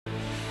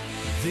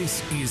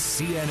This is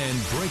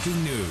CNN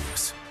Breaking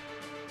News.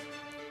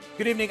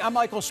 Good evening. I'm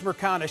Michael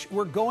Smerconish.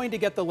 We're going to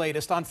get the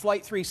latest on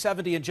Flight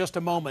 370 in just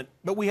a moment,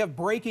 but we have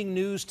breaking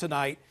news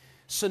tonight.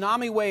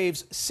 Tsunami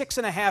waves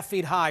 6.5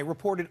 feet high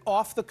reported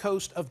off the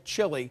coast of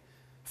Chile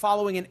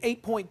following an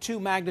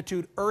 8.2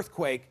 magnitude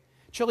earthquake.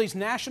 Chile's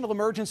National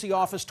Emergency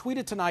Office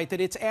tweeted tonight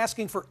that it's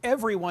asking for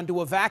everyone to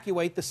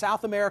evacuate the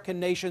South American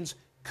nation's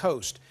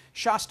coast.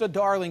 Shasta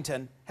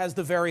Darlington has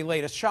the very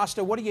latest.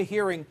 Shasta, what are you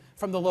hearing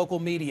from the local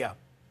media?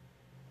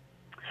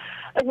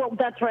 Well,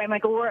 that's right,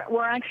 Michael.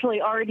 We're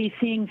actually already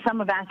seeing some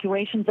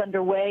evacuations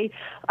underway.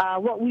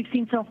 What we've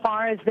seen so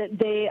far is that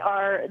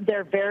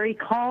they're very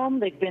calm.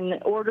 They've been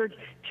ordered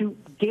to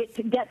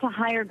get to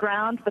higher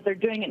ground, but they're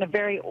doing it in a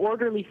very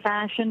orderly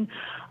fashion.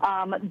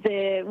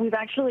 We've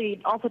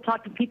actually also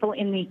talked to people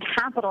in the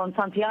capital in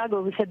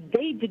Santiago who said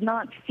they did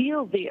not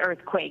feel the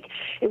earthquake.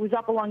 It was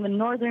up along the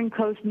northern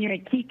coast near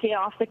Iquique,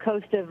 off the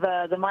coast of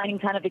the mining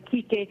town of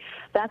Iquique.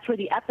 That's where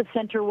the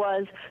epicenter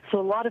was. So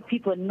a lot of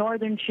people in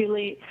northern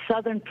Chile,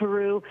 southern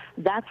Peru,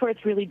 that's where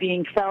it's really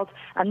being felt,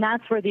 and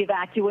that's where the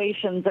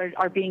evacuations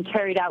are being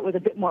carried out with a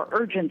bit more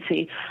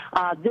urgency.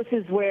 This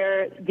is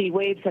where the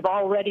waves have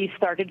already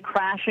started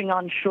crashing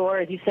on shore.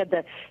 As you said,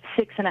 the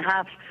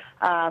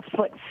 6.5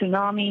 foot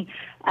tsunami,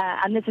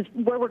 and this is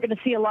where we're going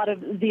to see a lot of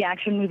the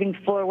action moving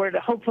forward.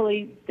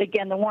 Hopefully,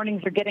 again, the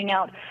warnings are getting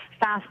out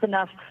fast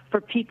enough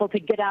for people to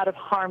get out of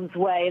harm's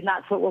way, and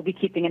that's what we'll be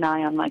keeping an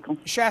eye on, Michael.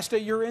 Shasta,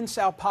 you're in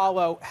Sao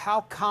Paulo.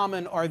 How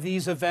common are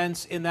these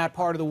events in that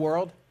part of the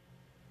world?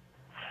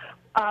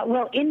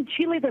 Well, in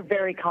Chile, they're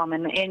very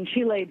common. In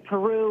Chile,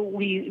 Peru,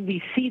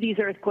 we see these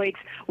earthquakes.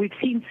 We've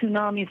seen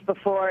tsunamis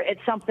before. It's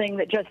something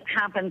that just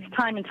happens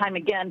time and time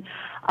again,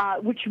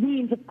 which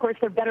means, of course,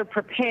 they're better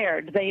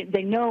prepared.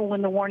 They know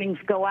when the warnings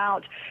go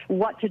out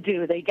what to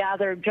do. They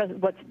gather just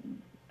what's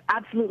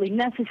absolutely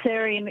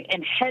necessary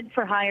and head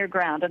for higher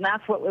ground, and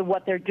that's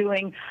what they're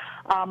doing.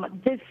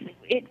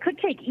 It could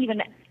take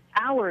even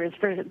hours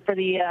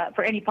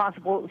for any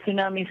possible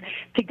tsunamis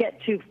to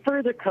get to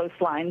further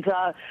coastlines.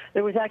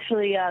 There was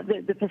actually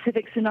the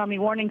Pacific Tsunami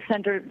Warning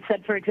Center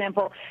said, for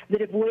example,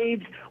 that if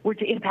waves were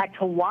to impact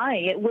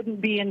Hawaii, it wouldn't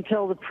be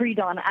until the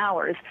pre-dawn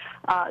hours.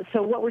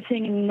 So what we're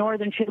seeing in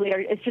northern Chile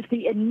is just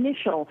the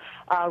initial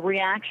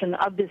reaction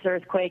of this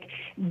earthquake,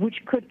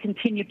 which could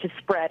continue to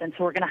spread, and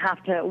so we're going to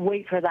have to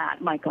wait for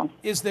that, Michael.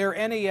 Is there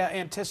any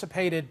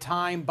anticipated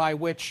time by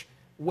which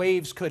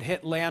waves could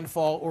hit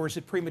landfall, or is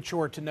it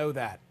premature to know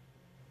that?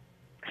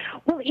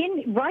 Well,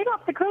 right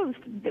off the coast,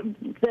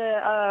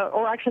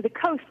 or actually the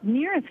coast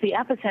nearest the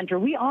epicenter,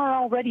 we are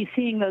already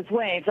seeing those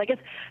waves. I guess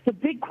the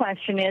big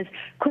question is,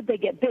 could they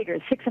get bigger?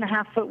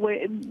 6.5 foot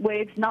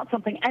waves, not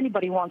something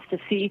anybody wants to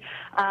see,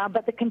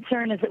 but the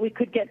concern is that we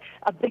could get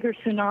a bigger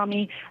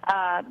tsunami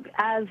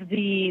as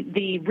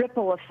the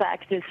ripple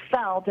effect is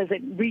felt as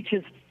it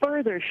reaches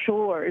further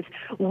shores.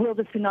 Will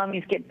the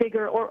tsunamis get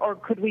bigger, or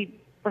could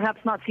we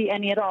perhaps not see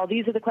any at all?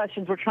 These are the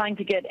questions we're trying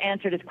to get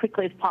answered as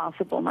quickly as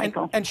possible,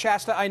 Michael. And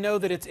Shasta, I know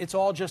that it's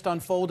all just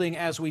unfolding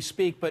as we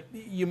speak, but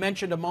you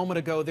mentioned a moment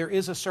ago there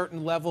is a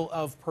certain level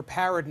of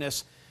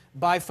preparedness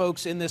by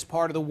folks in this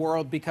part of the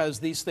world because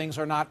these things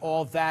are not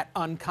all that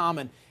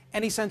uncommon.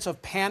 Any sense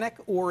of panic,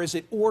 or is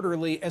it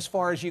orderly as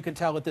far as you can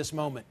tell at this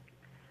moment?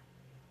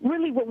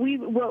 Really, what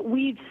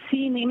we've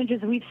seen, the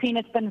images we've seen,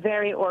 it's been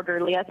very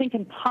orderly. I think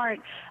in part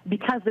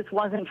because this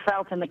wasn't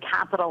felt in the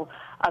capital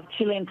of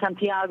Chile, in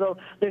Santiago,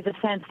 there's a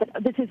sense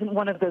that this isn't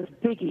one of those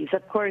biggies.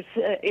 Of course,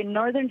 in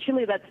northern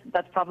Chile,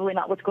 that's probably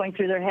not what's going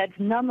through their heads.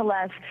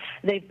 Nonetheless,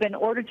 they've been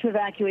ordered to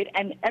evacuate,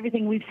 and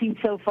everything we've seen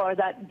so far,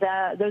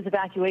 those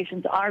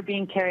evacuations are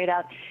being carried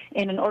out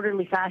in an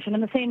orderly fashion.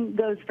 And the same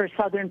goes for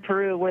southern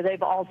Peru, where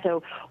they've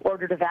also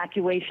ordered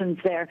evacuations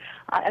there.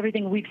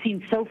 Everything we've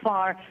seen so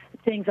far,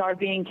 things are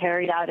being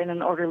carried out in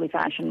an orderly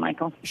fashion,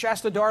 Michael.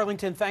 Shasta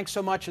Darlington, thanks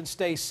so much and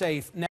stay safe.